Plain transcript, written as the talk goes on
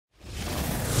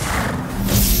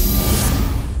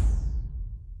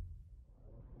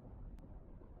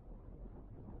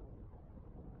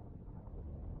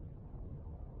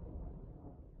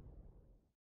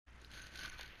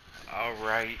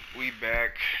Alright, we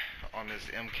back on this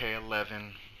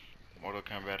MK11, Mortal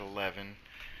Kombat 11.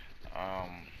 I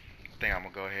think I'm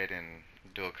gonna go ahead and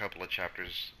do a couple of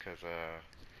chapters because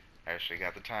I actually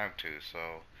got the time to. So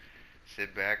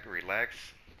sit back, relax,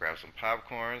 grab some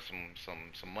popcorn,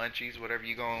 some munchies, whatever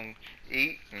you gonna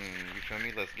eat, and you feel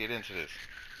me? Let's get into this.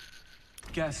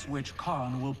 Guess which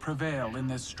Khan will prevail in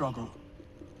this struggle.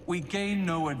 We gain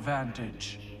no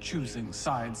advantage choosing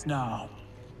sides now.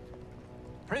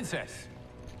 Princess!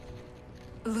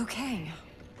 Liu Kang,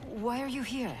 why are you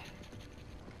here?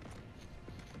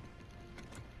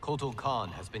 Kotal Khan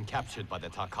has been captured by the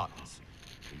Tarkatans.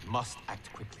 We must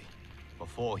act quickly,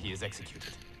 before he is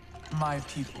executed. My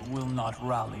people will not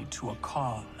rally to a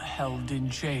Khan held in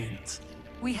chains.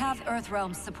 We have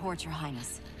Earthrealm's support, Your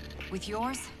Highness. With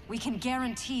yours, we can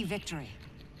guarantee victory.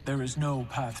 There is no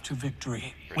path to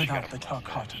victory without the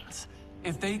Tarkatans.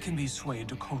 If they can be swayed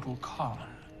to Kotal Khan,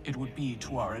 it would be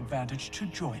to our advantage to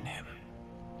join him.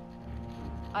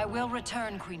 I will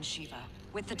return, Queen Shiva,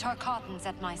 with the Tarkatans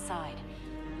at my side.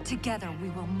 Together we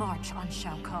will march on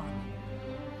Shao Khan.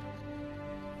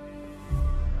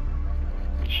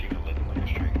 Shiva looking like a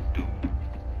straight dude.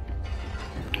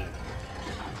 That's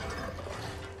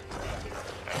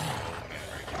an old man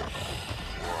right there.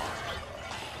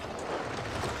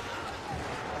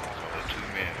 So the 2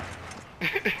 men.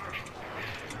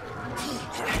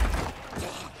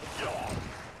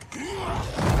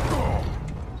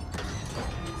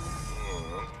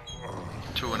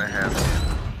 2.5.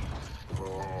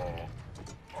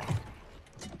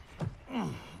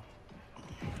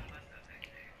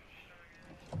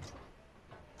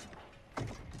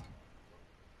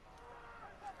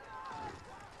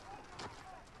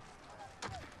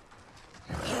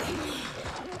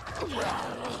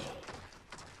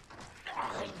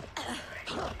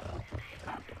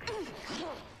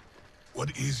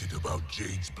 What is it about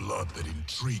Jade's blood that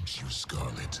intrigues you,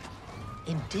 Scarlet?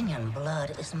 Indian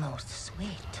blood is most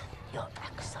sweet, Your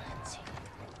Excellency.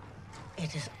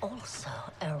 It is also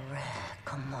a rare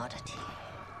commodity.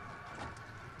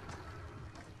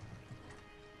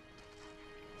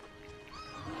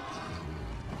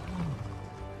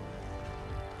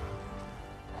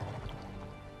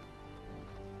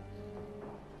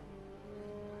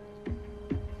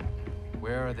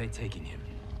 Where are they taking him?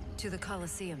 To the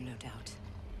Colosseum, no doubt.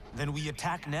 Then we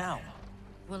attack now.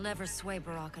 We'll never sway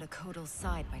Baraka to Kotal's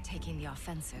side by taking the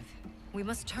offensive. We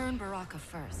must turn Baraka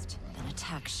first, then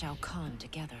attack Shao Khan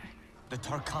together. The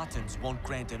Tarkatans won't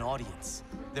grant an audience.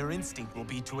 Their instinct will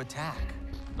be to attack.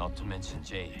 Not to mention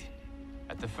Jade.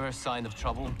 At the first sign of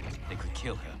trouble, they could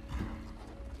kill her.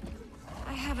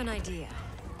 I have an idea.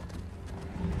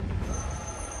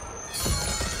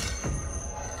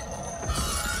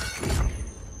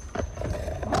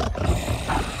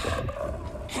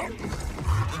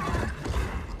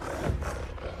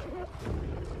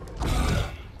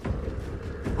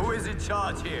 Who is in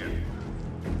charge here?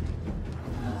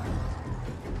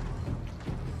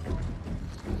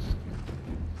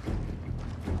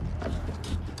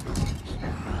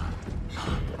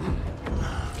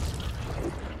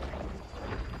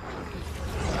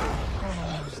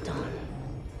 Almost done.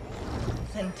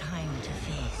 Then time to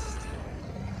feast.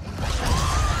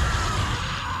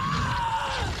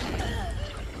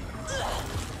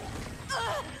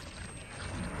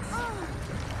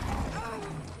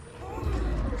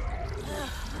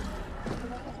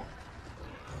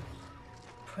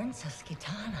 Princess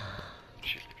Kitana.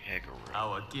 She's the heck of a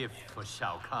Our gift for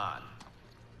Shao Khan.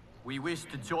 We wish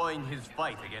to join his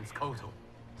fight against Kotal.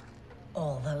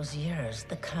 All those years,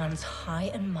 the Khan's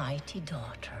high and mighty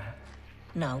daughter,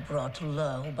 now brought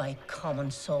low by common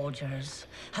soldiers.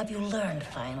 Have you learned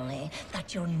finally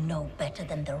that you're no better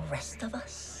than the rest of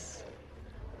us?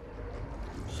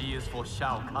 She is for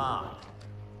Shao Khan.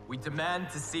 We demand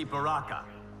to see Baraka.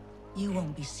 You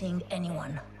won't be seeing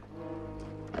anyone.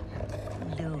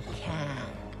 Liu Kang.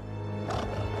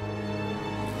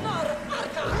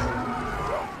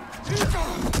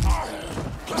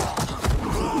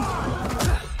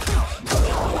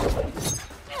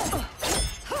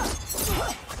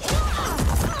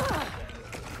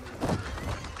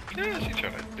 Yeah, she's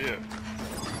trying to dip.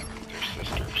 They're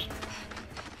sisters.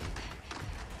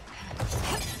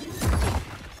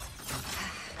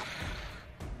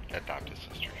 Adopted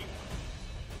sisters.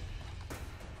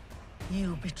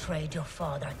 You betrayed your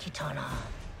father, Kitana.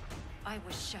 I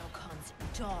was Shao Kahn's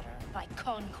daughter by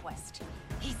conquest.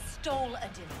 He stole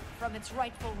Adin from its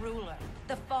rightful ruler,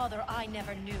 the father I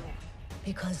never knew.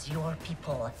 Because your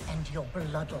people and your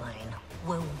bloodline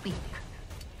were weak.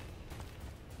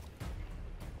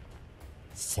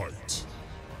 Fight.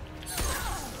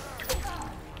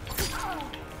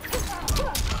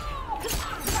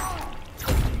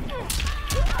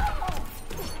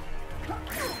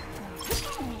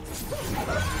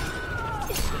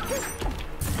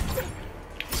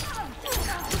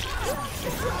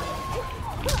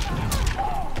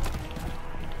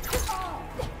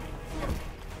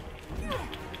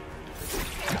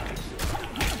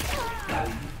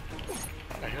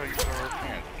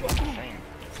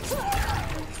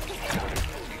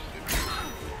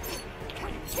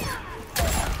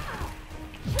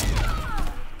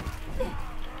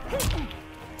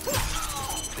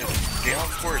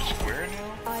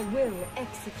 I will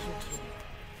execute you.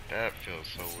 That feels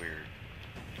so weird.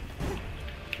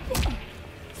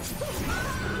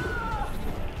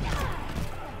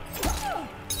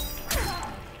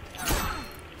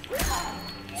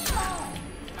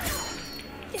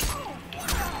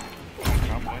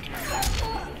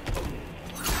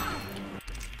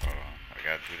 I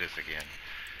gotta do this again.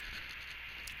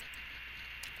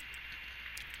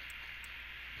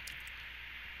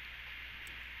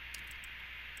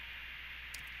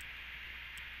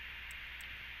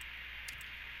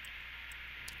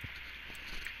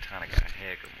 Kitana got a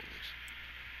heck of moves.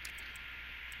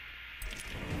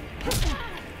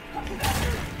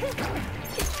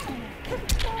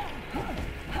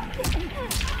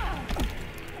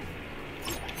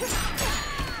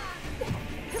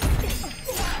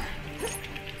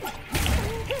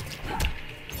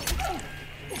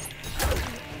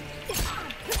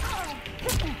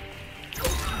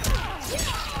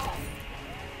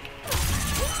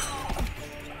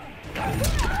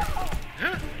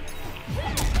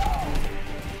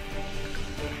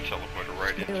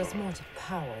 There is more to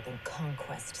power than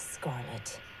conquest,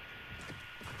 Scarlet.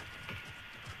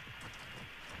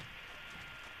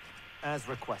 As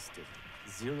requested,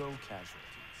 0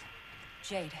 casualties.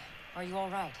 Jade, are you all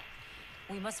right?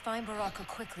 We must find Baraka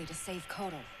quickly to save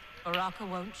Kotal. Baraka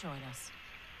won't join us.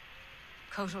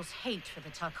 Kotal's hate for the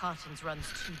Tarkatans runs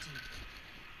too deep.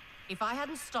 If I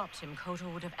hadn't stopped him,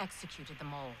 Kotal would have executed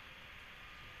them all.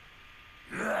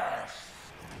 Yes!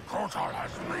 Kotal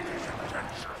has made his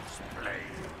intentions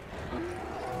plain.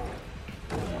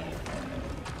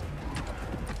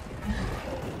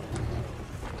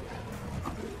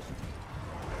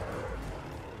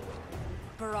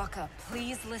 Baraka,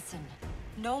 please listen.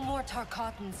 No more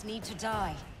Tarkatans need to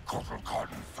die. Kotal Khan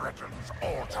threatens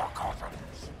all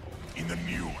Tarkatans. In the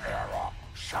new era,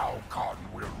 Shao Khan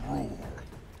will rule.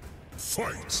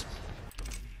 Fight!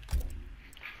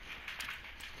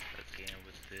 Again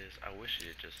with this, I wish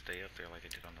it'd just stay up there like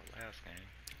it did on the last game.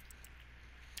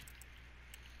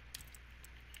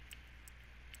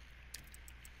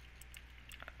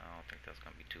 I don't think that's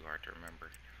gonna be too hard to remember.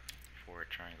 Forward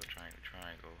triangle, triangle,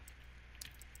 triangle.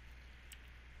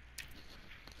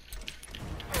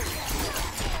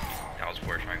 That was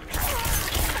forward triangle, triangle.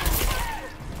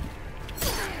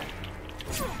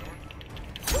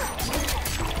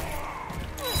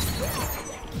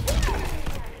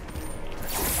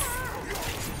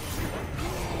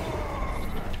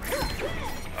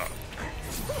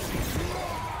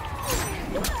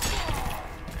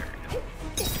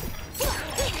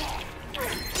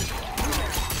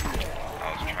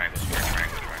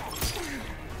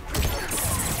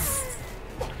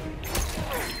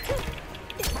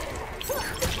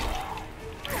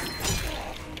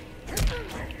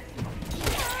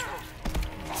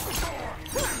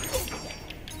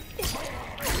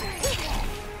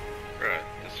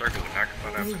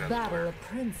 You battle a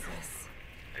princess.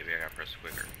 Maybe I gotta press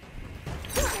quicker.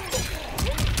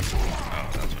 Oh,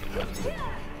 that's what it was.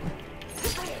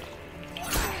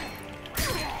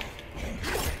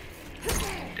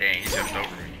 Dang, he jumped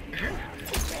over me.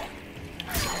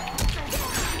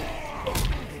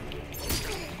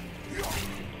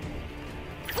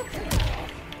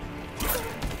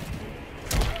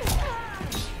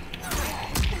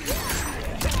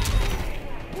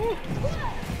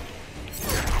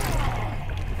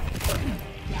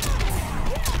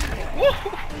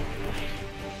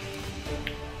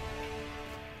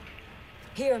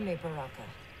 Hear me, Baraka.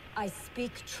 I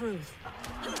speak truth.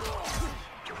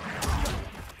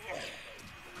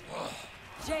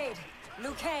 Jade,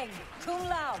 Liu Kang, Kung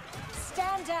Lao,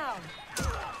 stand down!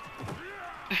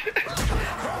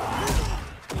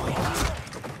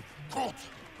 Good!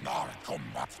 Now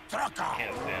Kombat Traka!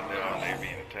 Can't stand there all day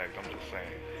being attacked, I'm just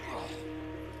saying.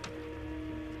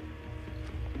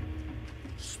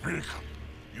 Speak.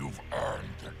 You've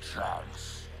earned the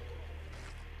chance.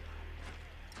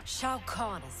 Shao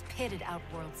Khan has pitted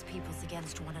Outworld's peoples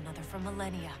against one another for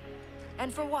millennia.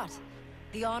 And for what?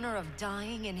 The honor of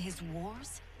dying in his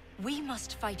wars? We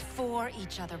must fight for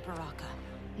each other, Baraka.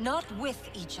 Not with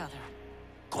each other.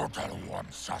 Kotal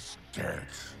wants us dead.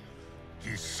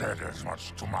 He said as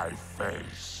much to my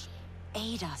face.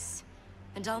 Aid us,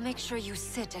 and I'll make sure you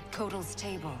sit at Kotal's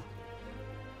table.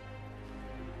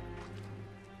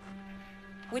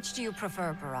 Which do you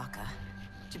prefer, Baraka?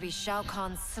 To be Shao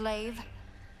Kahn's slave,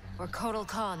 or Kotal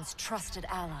Khan's trusted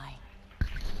ally?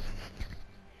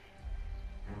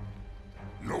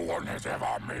 No one has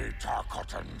ever made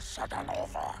Tarkatan such an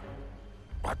offer.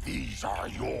 But these are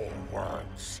your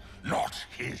words, not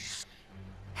his.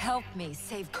 Help me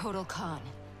save Kotal Khan.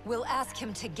 We'll ask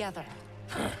him together.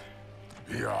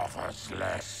 He offers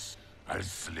less. I'll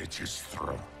slit his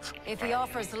throat. If he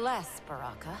offers less,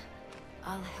 Baraka,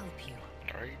 I'll help you.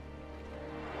 Alright.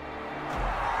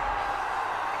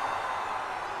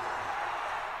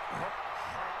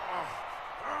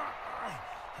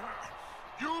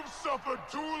 You've suffered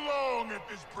too long at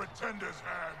this pretender's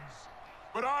hands.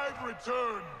 But I've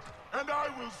returned, and I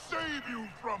will save you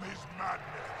from his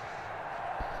madness.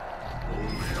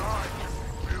 Only I can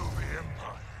rebuild the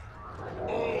Empire.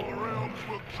 All realms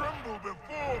will tremble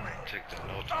before me.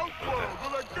 Outworld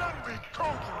will again be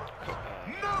conquered.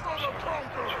 Never the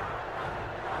conqueror!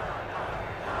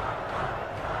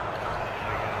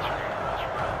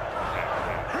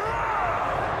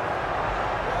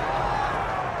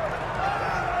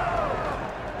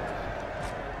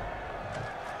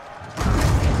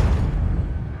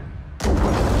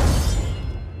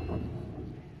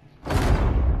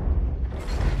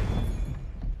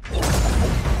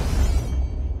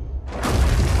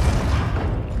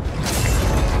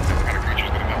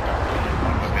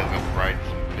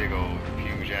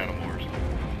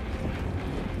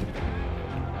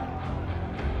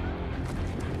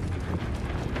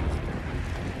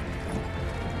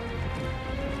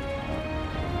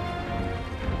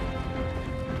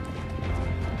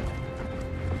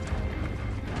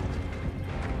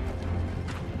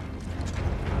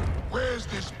 Where's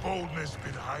this boldness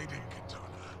been hiding,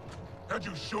 Kitana? Had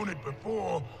you shown it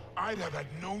before, I'd have had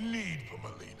no need for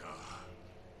Melina.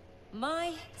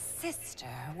 My sister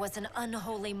was an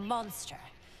unholy monster.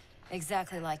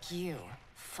 Exactly like you,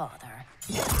 father.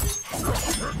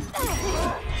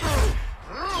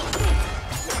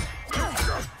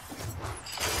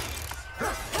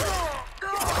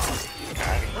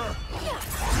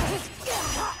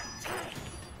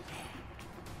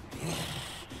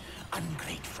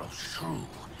 Ungrateful shrew,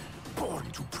 born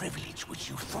to privilege which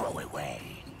you throw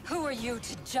away. Who are you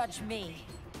to judge me?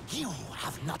 You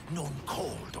have not known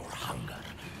cold or hunger.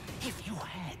 If you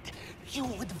had, you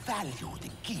would value the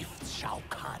gifts Shao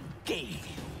Khan gave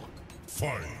you.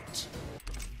 Fight!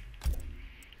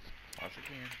 Once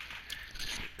again,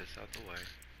 get this out the way.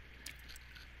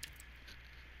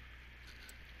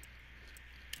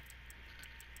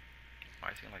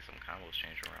 Might seem like some combos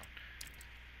change around.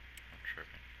 I'm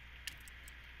tripping.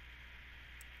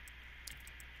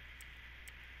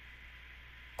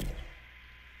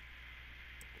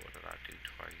 What did I do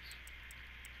twice?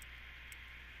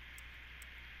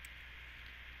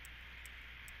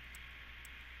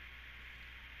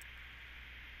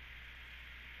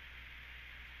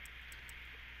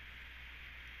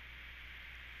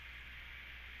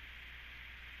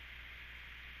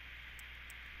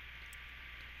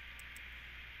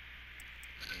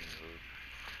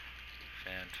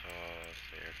 Phantos,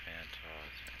 Air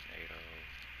Phantos, NATO.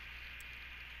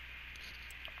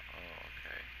 Oh,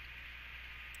 okay.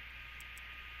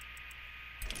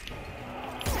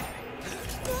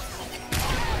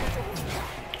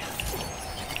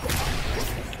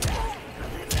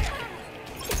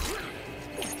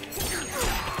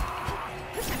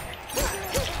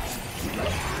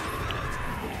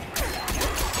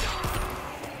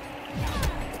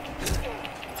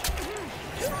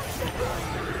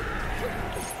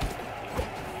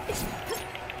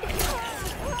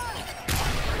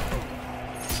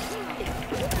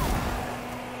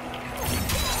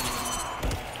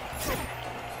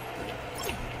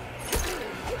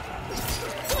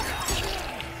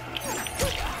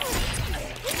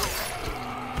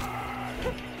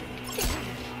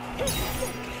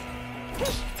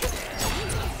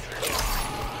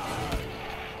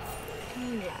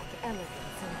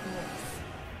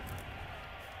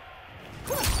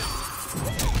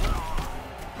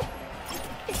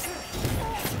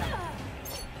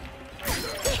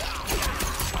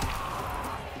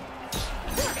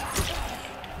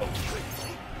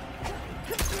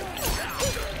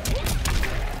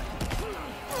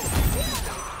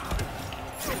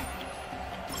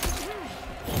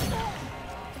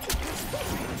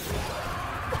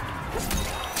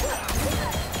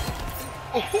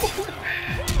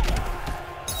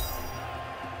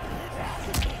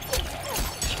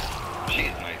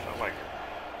 She's nice, I like her.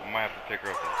 I might have to pick her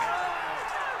up this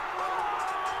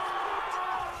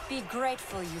game. Be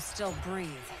grateful you still breathe.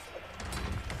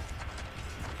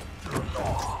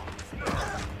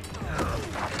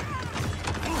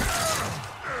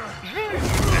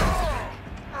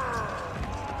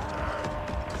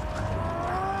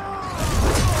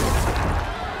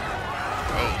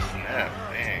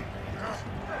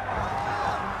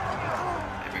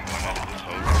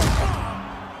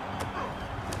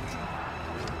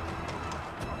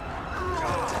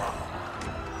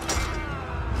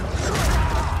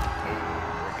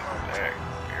 There.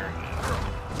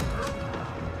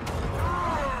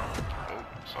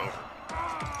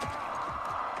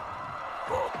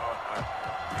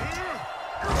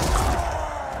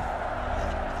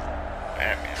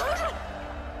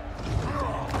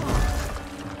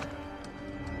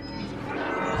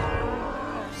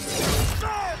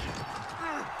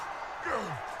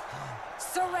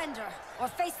 Surrender, or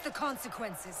face the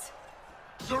consequences.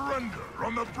 Surrender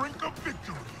on the brink of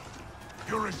victory.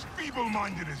 You're as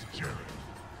feeble-minded as Jared.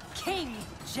 King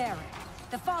Jared,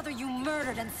 the father you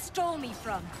murdered and stole me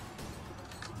from.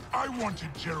 I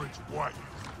wanted Jared's wife,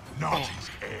 not his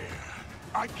heir.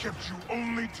 I kept you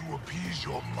only to appease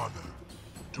your mother.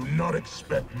 Do not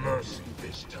expect mercy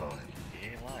this time. He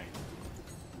ain't lying.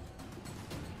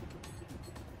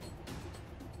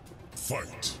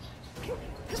 Fight.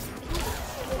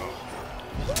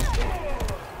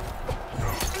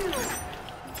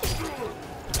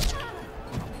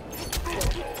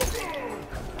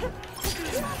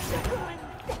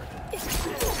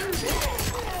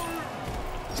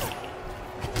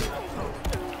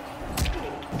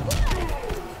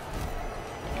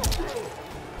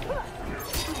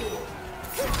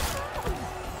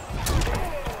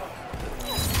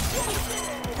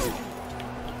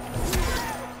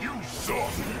 You saw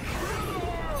me.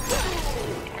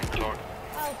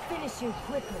 I'll finish you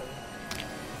quickly.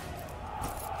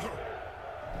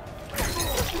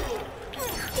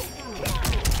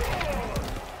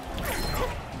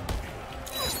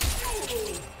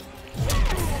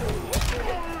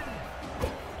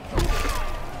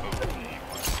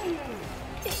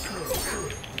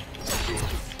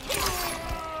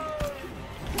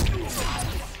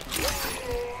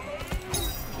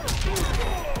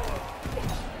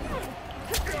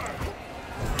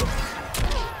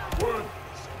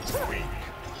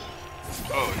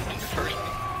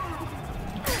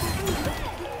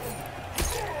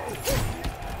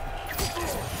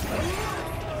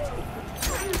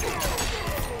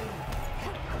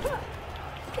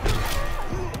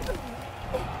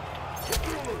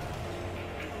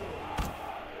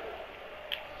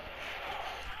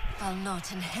 I'll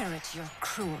not inherit your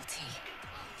cruelty.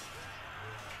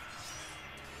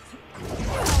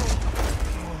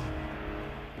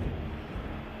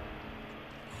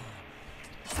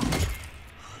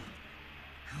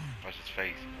 Watch his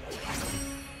face.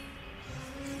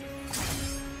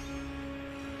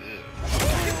 Ew.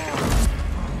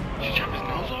 She chopped his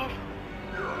nose off?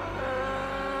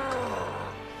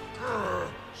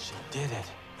 She did it.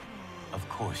 Of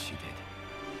course she did.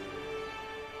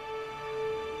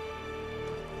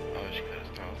 Oh, she cut his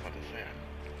nose. I was about to say,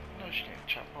 no, she can't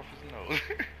chop off his nose.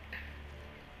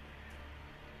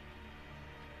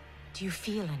 Do you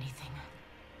feel anything?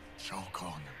 Shao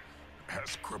Khan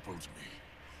has crippled me,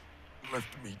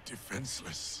 left me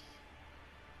defenseless.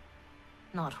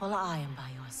 Not while I am by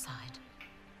your side.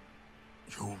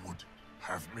 You would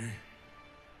have me,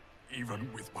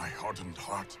 even with my hardened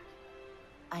heart.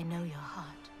 I know your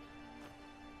heart.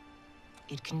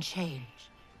 It can change.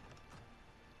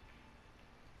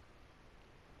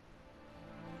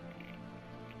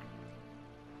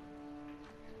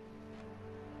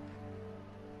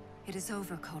 It is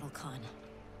over, Kotal Khan.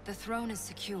 The throne is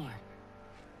secure.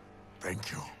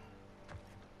 Thank you.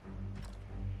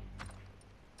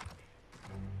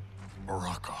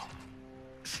 Baraka,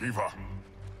 Shiva,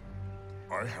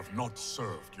 I have not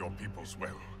served your peoples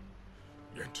well,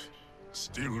 yet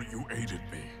still you aided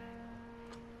me.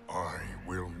 I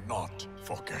will not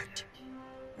forget.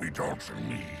 We don't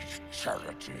need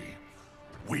charity.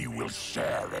 We will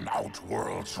share in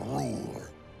Outworld's rule.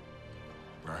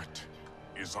 That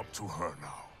is up to her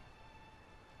now.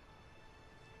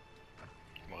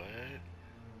 What?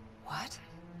 What?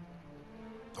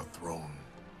 The throne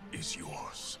is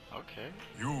yours. Okay.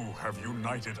 You have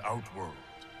united Outworld,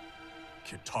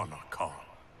 Kitana Khan.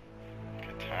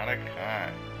 Kitana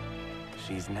Khan.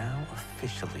 She's now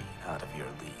officially out of your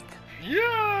league.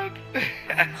 Yeah.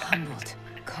 I'm humbled,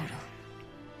 Kotal.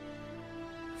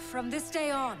 From this day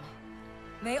on,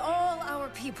 may all our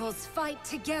peoples fight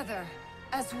together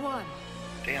as one.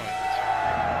 Damn it.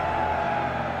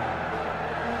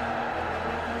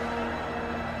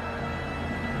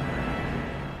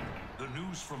 The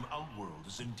news from Outworld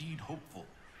is indeed hopeful,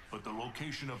 but the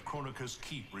location of Kronika's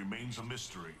keep remains a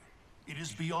mystery. It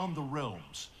is beyond the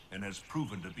realms, and has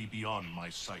proven to be beyond my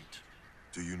sight.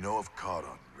 Do you know of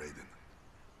Charon, Raiden?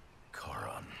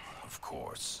 Charon, of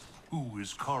course. Who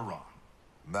is Charon?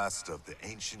 Master of the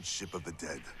ancient ship of the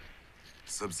dead.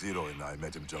 Sub-Zero and I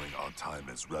met him during our time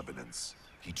as Revenants.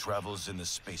 He travels in the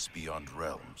space beyond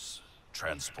realms,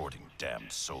 transporting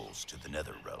damned souls to the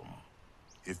Nether Realm.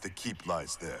 If the keep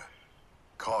lies there,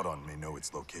 Charon may know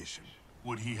its location.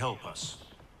 Would he help us?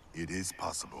 It is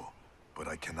possible, but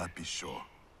I cannot be sure.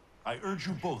 I urge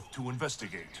you both to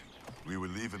investigate. We will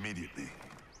leave immediately.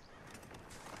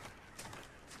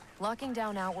 Locking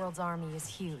down Outworld's army is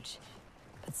huge.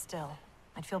 But still,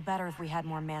 I'd feel better if we had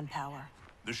more manpower.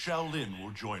 The Shaolin will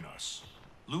join us.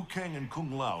 Liu Kang and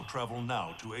Kung Lao travel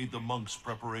now to aid the monks'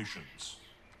 preparations.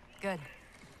 Good.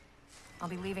 I'll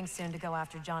be leaving soon to go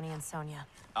after Johnny and Sonya.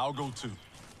 I'll go too.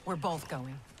 We're both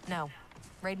going. No.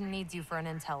 Raiden needs you for an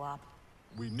intel op.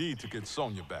 We need to get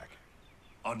Sonya back.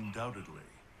 Undoubtedly.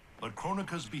 But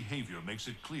Kronika's behavior makes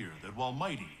it clear that while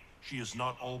mighty, she is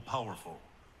not all-powerful.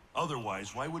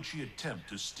 Otherwise, why would she attempt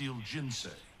to steal Jinsei?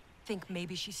 Think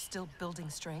maybe she's still building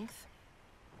strength?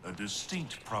 A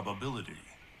distinct probability.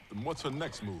 Then what's her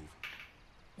next move?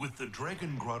 With the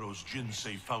Dragon Grotto's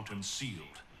Jinsei fountain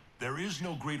sealed, there is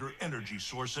no greater energy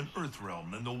source in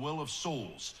Earthrealm than the Well of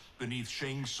Souls beneath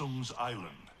Shang Tsung's island.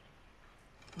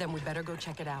 Then we better go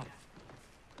check it out.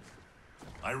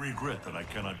 I regret that I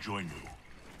cannot join you.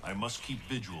 I must keep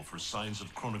vigil for signs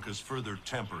of Kronika's further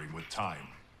tampering with time.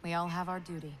 We all have our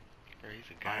duty.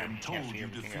 I am told you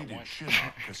defeated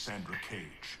Shinnok, Cassandra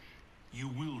Cage. You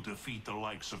will defeat the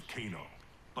likes of Kano,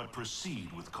 but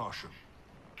proceed with caution.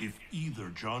 If either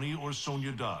Johnny or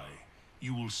Sonya die,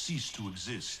 you will cease to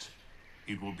exist.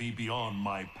 It will be beyond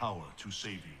my power to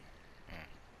save you.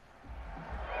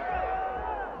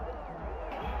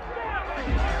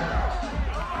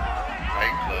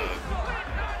 Fight Club.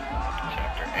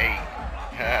 Chapter 8.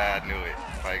 I knew it.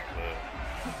 Fight Club.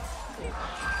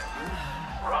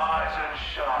 Rise and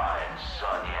shine,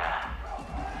 Sonya.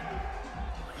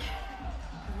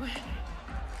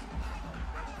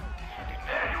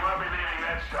 Yeah, you won't be leaving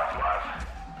that stuff, love.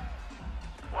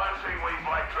 One thing we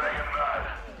Black Dragon know.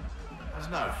 There's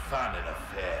no fun in a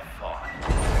fair fight.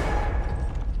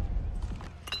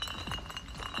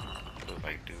 Looks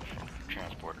like dude from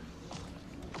Transporter.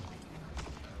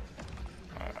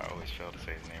 I always fail to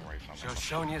say his name right sometimes. So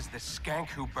Sonya's the skank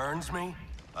who burns me?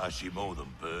 She more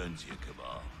than burns you,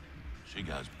 Cabal. She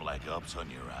goes black ops on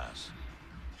your ass.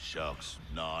 Shocks,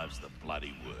 knives, the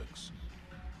bloody works.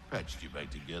 Patched you back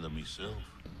together myself.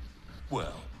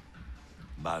 Well,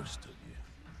 most of you.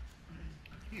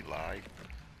 He lied.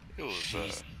 It was,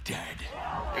 She's dead.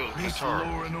 It was Mr. Qatar.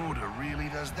 Law and Order really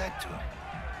does that to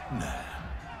him? Nah.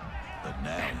 But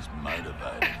now he's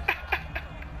motivated.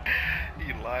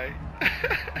 He lied.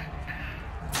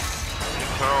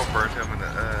 Carl burnt him in the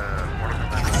Mortal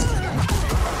Kombat.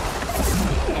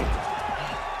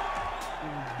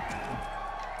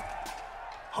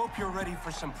 Hope you're ready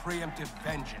for some preemptive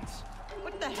vengeance.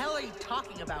 What the hell are you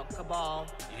talking about, Cabal?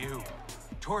 You,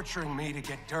 torturing me to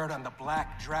get dirt on the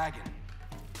Black Dragon.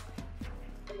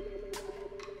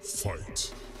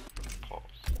 Fight. Pause.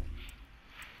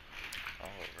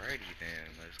 Alrighty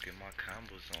then, let's get my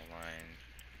combos online.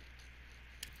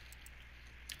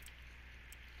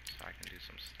 So I can do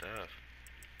some stuff.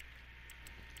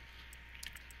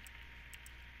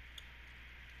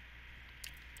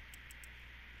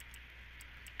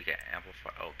 You can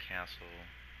amplify, oh, cancel,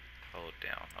 hold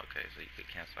down. Okay, so you could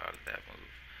cancel out of that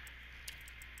move.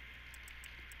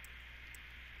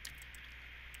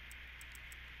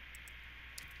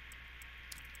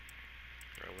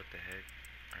 Bro, what the heck?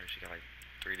 Alright, she got like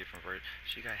 3 different versions.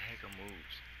 She got heck of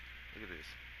moves. Look at this.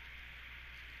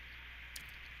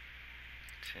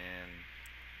 10,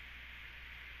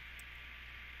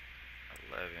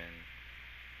 11,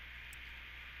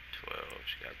 12.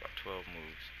 She got about 12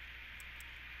 moves.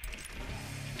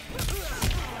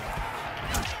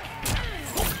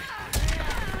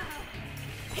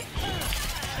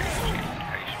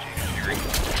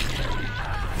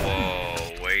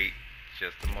 Whoa, wait.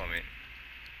 Just a moment.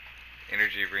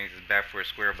 Energy brings us back for a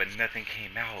square, but nothing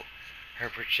came out. Her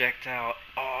projectile.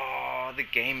 Oh, the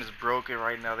game is broken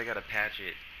right now. They gotta patch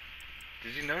it.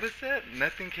 Did you notice that?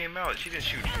 Nothing came out. She didn't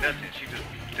shoot nothing. She just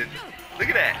did. Look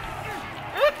at that.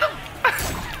 What the?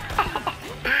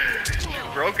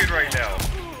 She's broken right now.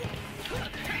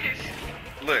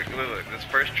 Look, look, look. This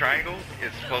first triangle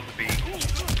is supposed to be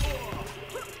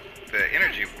the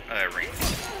energy ring.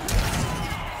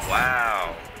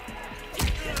 Wow.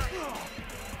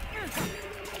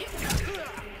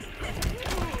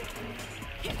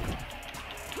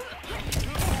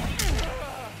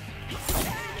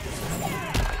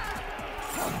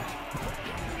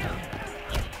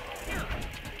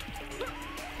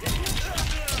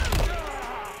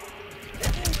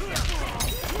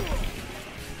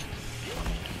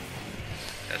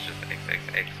 That's just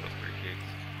XXX with 3 kicks.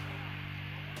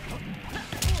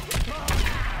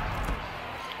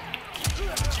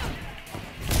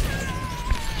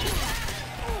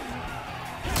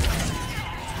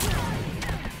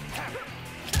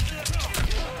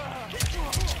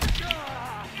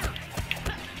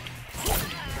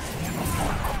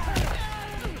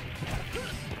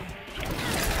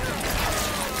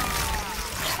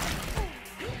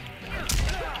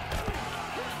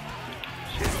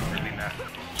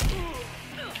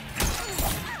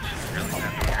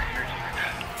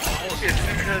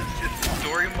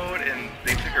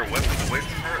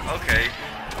 Okay,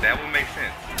 that would make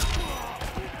sense.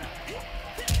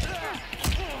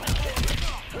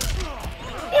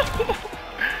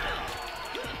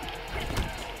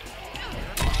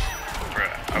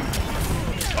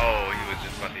 Oh, he was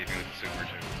just about to hit me with the super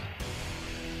too.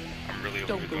 I'm really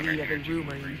Don't believe every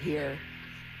rumor you hear.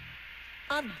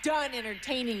 I'm done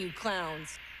entertaining you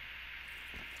clowns.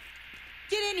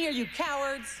 Get in here, you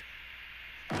cowards!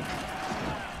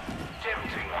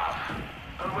 Tempting, love.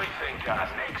 But we think our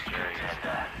next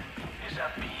contender is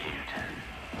a beaut.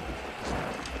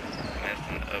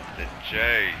 Messing up the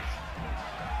J's.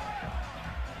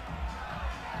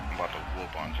 I'm about to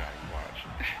whoop on Johnny. Watch.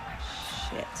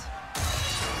 Shit.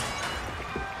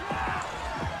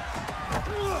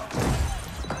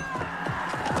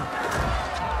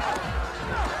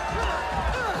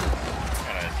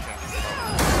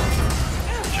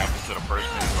 Jump into the first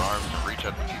man's arms and reach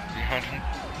out the people behind him.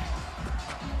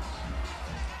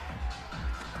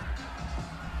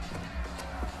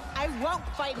 I won't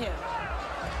fight him.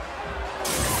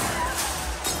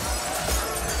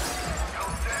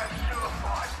 You'll damn sure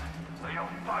fight, or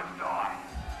you'll both die.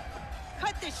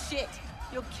 Cut this shit.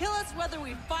 You'll kill us whether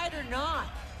we fight or not.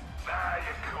 Nah,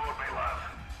 you called me, love.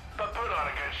 But put on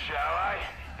a good show,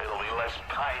 eh? It'll be less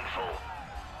painful.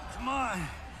 Come on.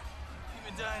 You've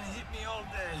been dying to hit me all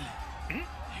day.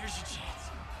 Here's your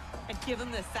chance. And give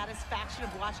them the satisfaction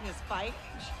of watching us fight?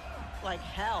 Like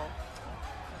hell.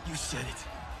 You said it.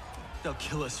 They'll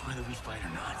kill us whether we fight or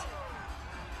not.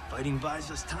 Fighting buys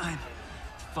us time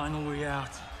to find a way out.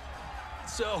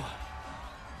 So,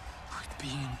 quit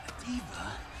being a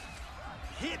diva.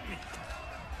 Hit me.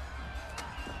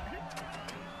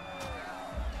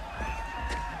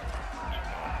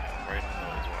 Right in the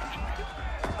nose, watching.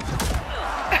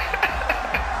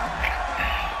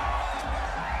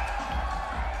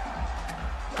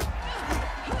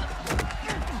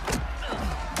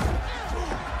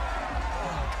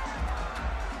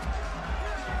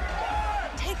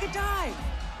 Take a dive.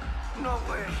 No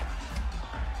way.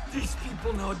 These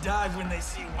people know dive when they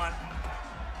see one.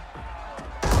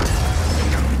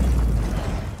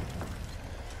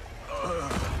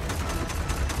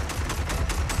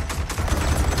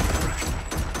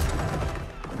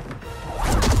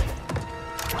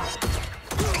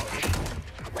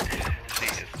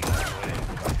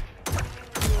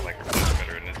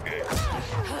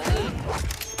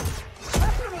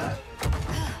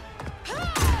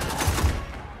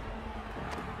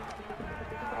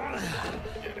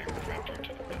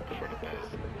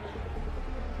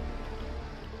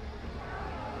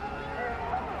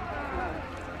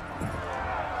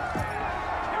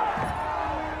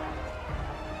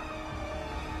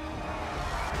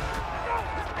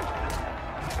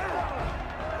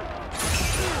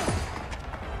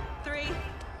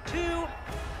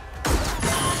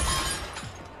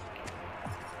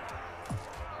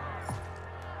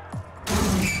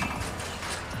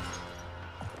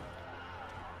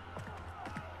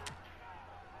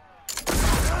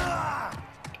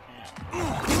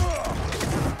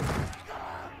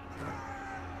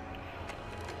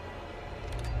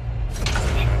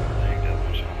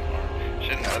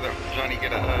 Johnny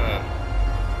get a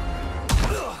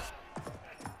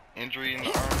injury in the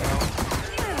arm now?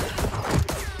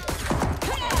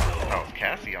 Oh,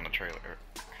 Cassie on the trailer.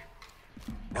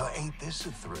 Now ain't this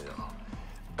a thrill?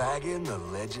 Bagging the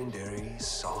legendary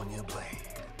Sonya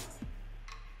Blade.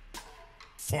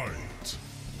 Fight.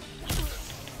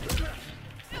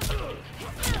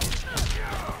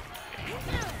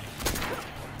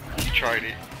 He tried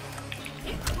it.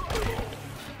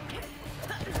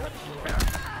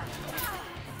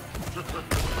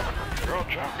 Girl,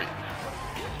 drop it.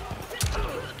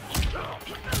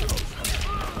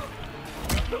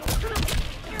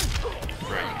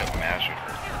 Bro, you got mastered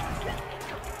her.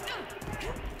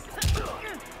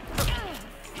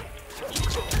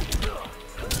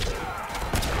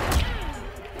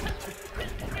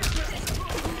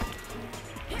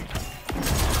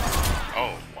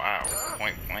 Oh, wow.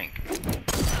 Point blank.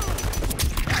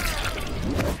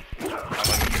 I'll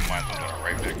let me get mine, so I'm going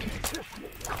right back to you.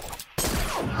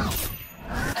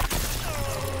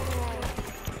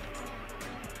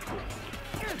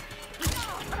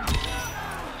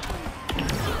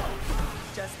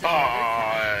 Oh,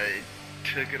 I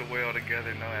took it away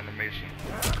altogether, no animation.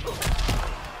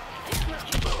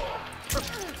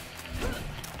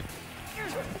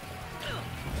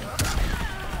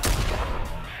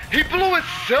 He blew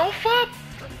himself up?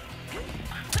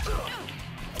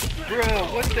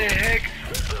 Bro, what the heck?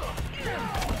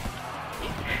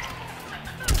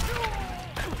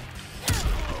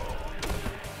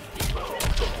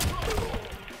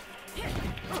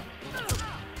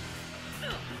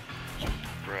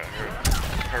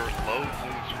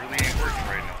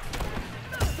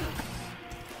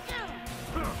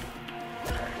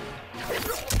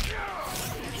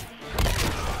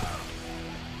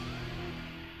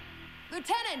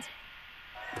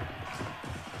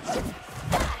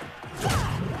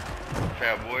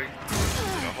 fat boy.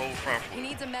 The whole front. He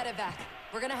needs a medevac.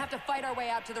 We're gonna have to fight our way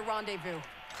out to the rendezvous.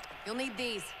 You'll need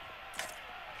these.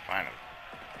 Finally.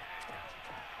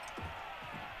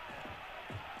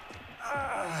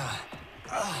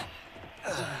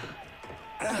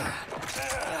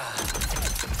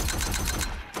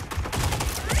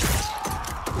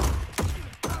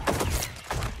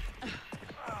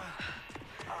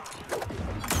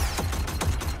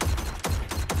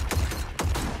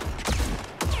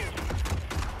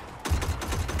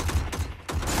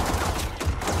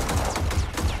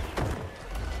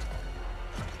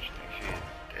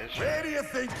 Where do you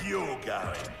think you're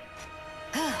going?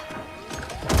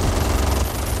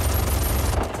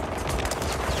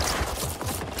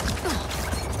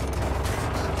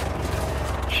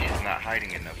 She's not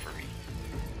hiding enough for me.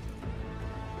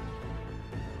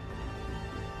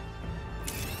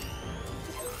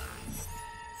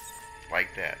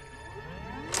 Like that.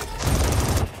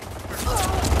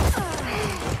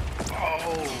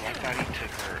 Oh, I thought he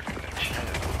took her in the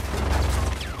chest.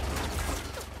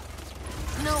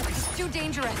 No, it's too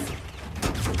dangerous.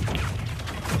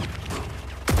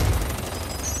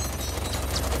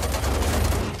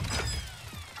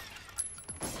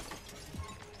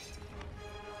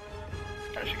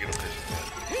 I should get a pistol.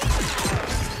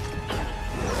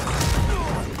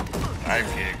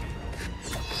 Knife kick.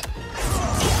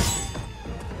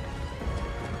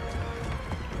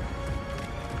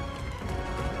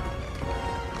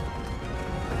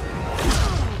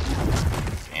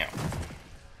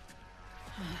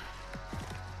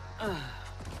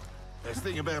 Best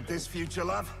thing about this future,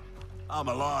 love? I'm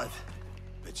alive.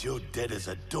 But you're dead as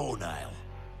a doornail.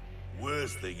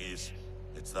 Worst thing is,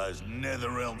 it's those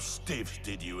Netherrealm stiffs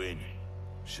did you in.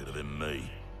 Should have been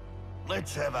me.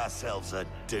 Let's have ourselves a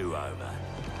do-over.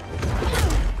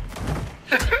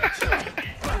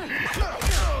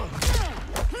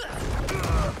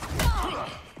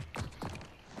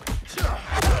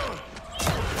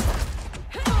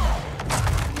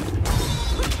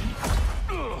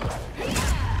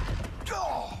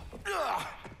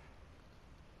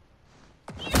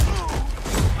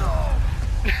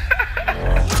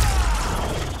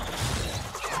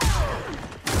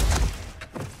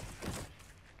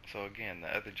 So again, the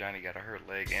other Johnny got a hurt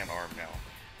leg and arm now.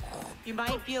 You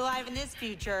might be alive in this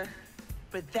future,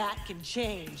 but that can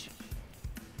change.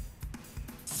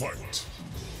 Fight.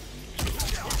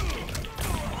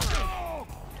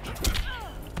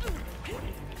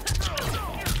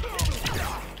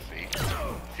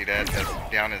 See that? That's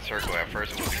down in circle. At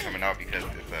first it wasn't coming out because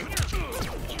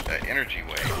it's a energy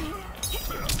wave.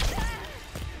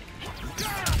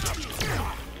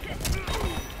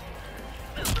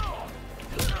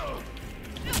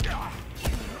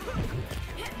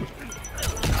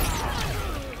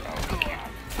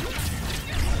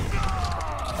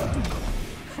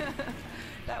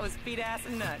 That was feet, ass,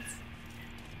 and nuts.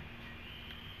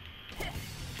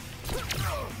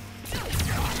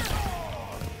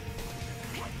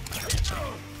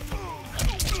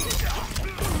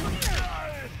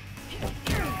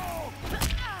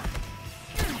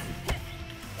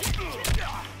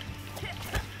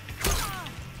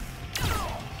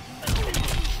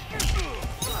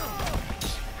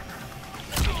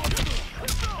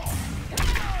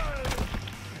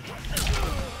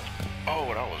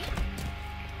 Oh, that was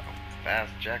a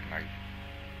fast jackknife.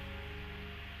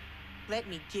 Let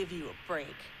me give you a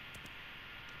break.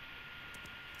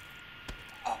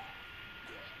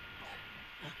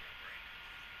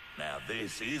 Now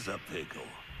this is a pickle.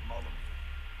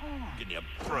 Can you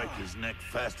break his neck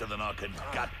faster than I can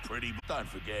gut pretty? Don't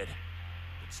forget,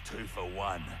 it's 2 for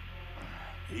 1.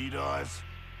 He dies,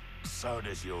 so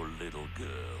does your little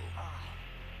girl.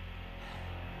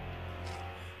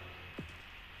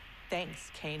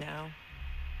 Thanks, Kano.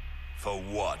 For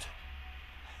what?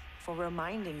 For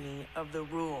reminding me of the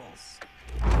rules.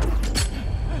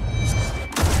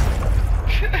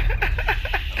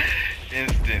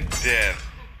 Instant death.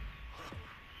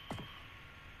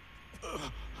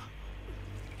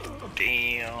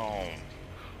 Damn.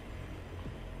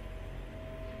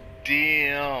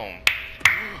 Damn.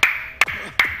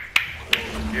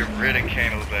 Get rid of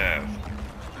Kano's ass.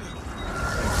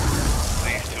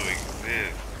 Cease to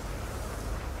exist.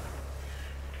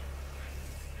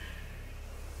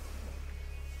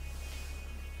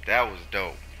 That was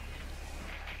dope.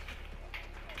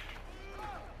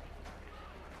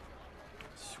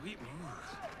 Sweet move.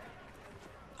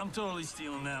 I'm totally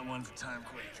stealing that one for Time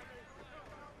Quake.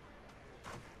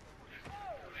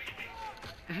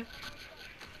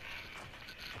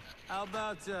 How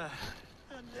about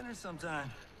dinner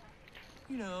sometime?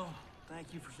 You know,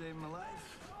 thank you for saving my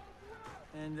life.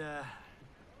 And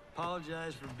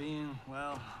Apologize for being,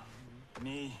 well,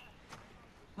 me.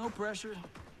 No pressure,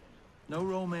 no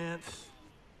romance.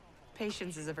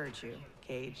 Patience is a virtue,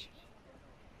 Cage.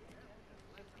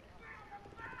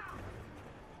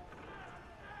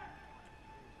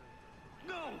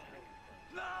 No!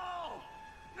 No!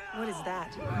 What is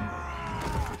that?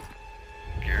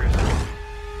 Geras.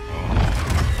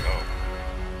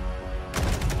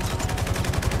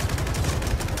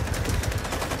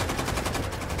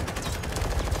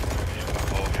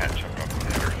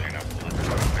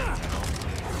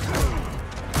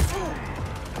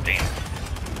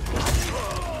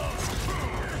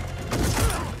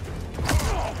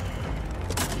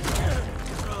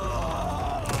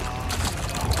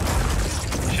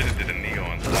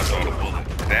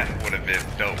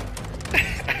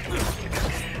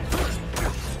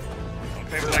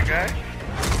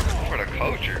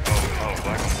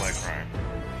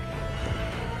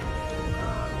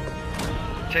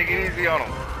 Take it easy on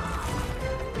him.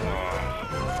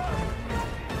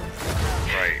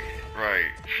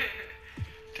 Right.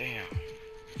 Damn.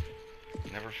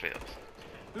 Never fails.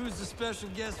 Who's the special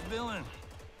guest villain?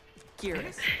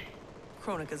 Geras.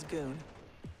 Kronika's goon.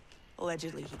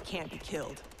 Allegedly, he can't be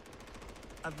killed.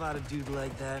 I fought a dude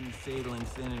like that in Fatal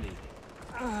Infinity.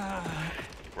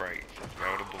 Right.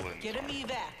 Notable in Get him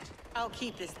evac. I'll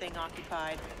keep this thing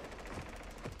occupied.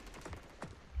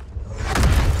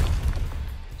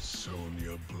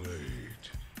 Sonya Blade,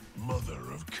 mother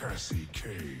of Cassie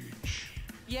Cage.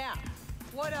 Yeah,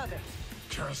 what of it?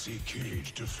 Cassie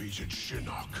Cage defeated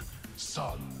Shinnok,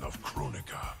 son of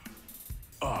Kronika.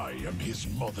 I am his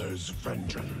mother's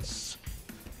vengeance.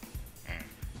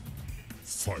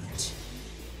 Fight.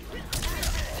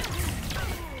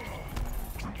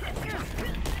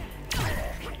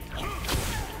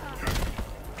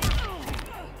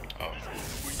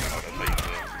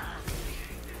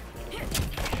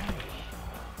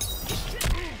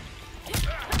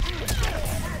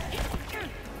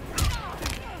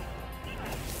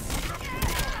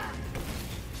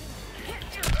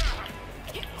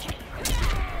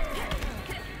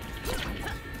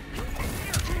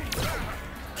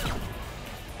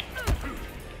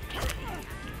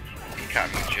 Got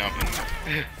me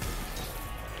jumping.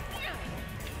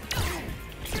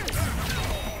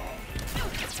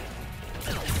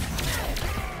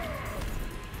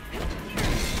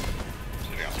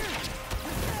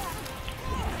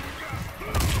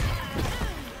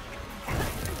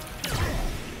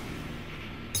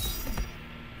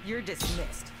 You're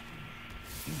dismissed.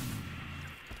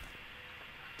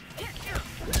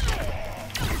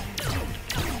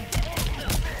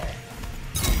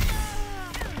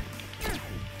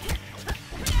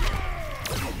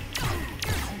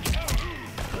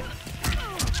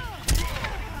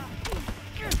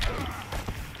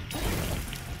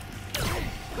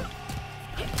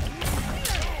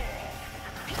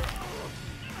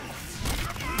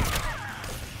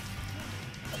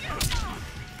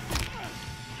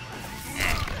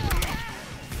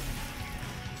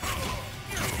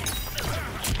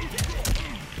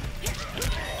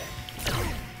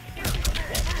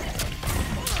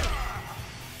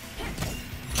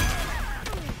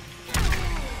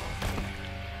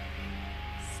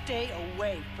 Stay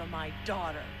away from my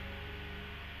daughter.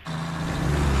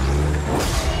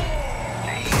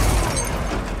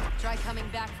 Try coming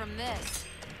back from this.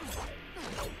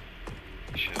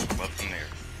 Should have left him there.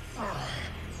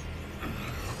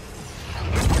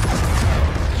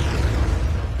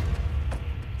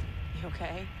 You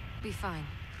okay? Be fine.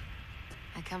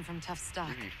 I come from tough stock.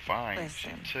 You'll be fine.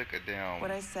 Listen, She took it down.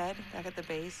 What I said back at the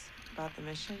base about the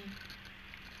mission,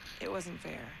 it wasn't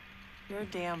fair. You're a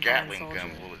damn fine Gatling soldier.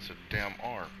 gun bullets a damn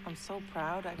arm. I'm so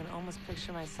proud I can almost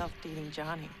picture myself dating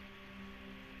Johnny.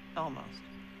 Almost.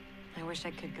 I wish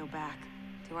I could go back.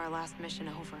 Do our last mission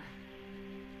over.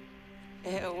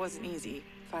 It wasn't easy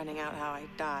finding out how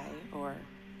I'd die, or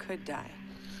could die.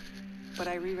 But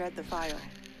I reread the file.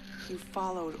 You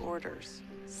followed orders,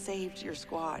 saved your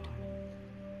squad.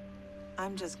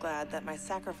 I'm just glad that my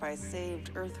sacrifice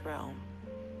saved Earthrealm.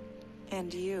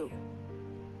 And you.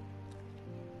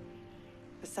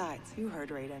 Besides, you heard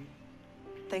Raiden.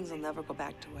 Things will never go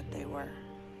back to what they were.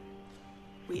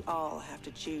 We all have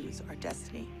to choose our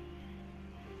destiny.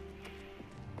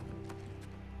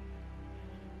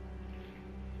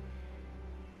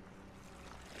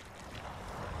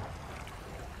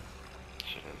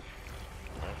 Should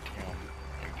have left him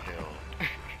impaled.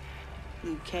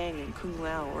 Liu Kang and Kung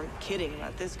Lao weren't kidding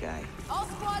about this guy. All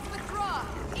squads withdraw!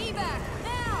 Evac,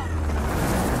 now!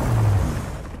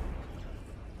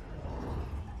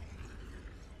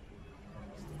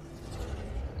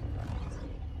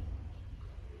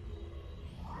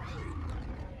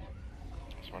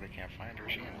 That's why they can't find her.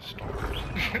 She in the stars.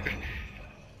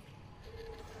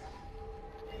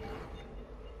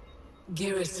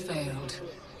 Geras failed.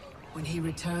 When he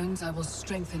returns, I will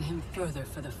strengthen him further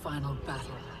for the final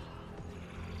battle.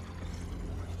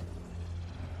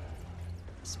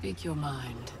 Speak your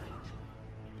mind.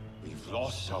 We've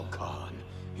lost Shao Khan,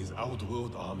 his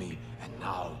outworld army, and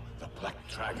now the Black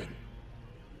Dragon.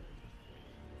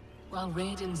 While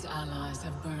Raiden's allies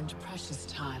have burned precious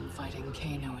time fighting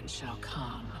Kano and Shao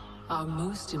Khan, our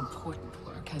most important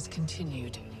work has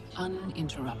continued,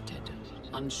 uninterrupted,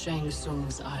 on Shang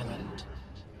Tsung's island.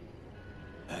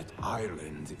 That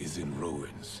island is in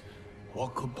ruins.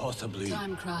 What could possibly...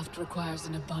 Timecraft requires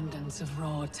an abundance of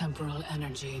raw temporal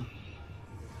energy.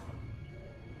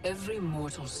 Every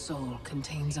mortal soul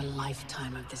contains a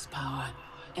lifetime of this power.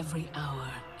 Every hour,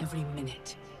 every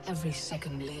minute, every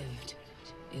second lived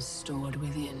is stored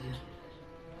within.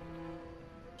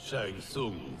 Shang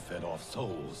Tsung fed off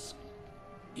souls.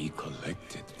 He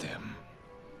collected them.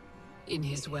 In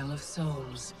his well of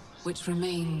souls, which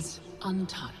remains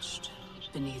untouched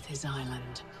beneath his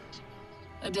island.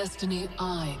 A destiny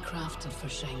I crafted for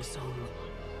Shang Tsung,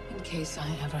 in case I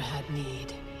ever had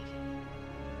need.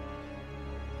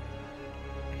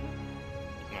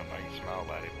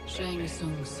 Shang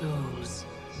Tsung's souls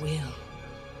will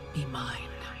be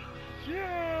mine.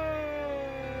 Yeah.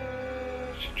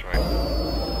 Should try.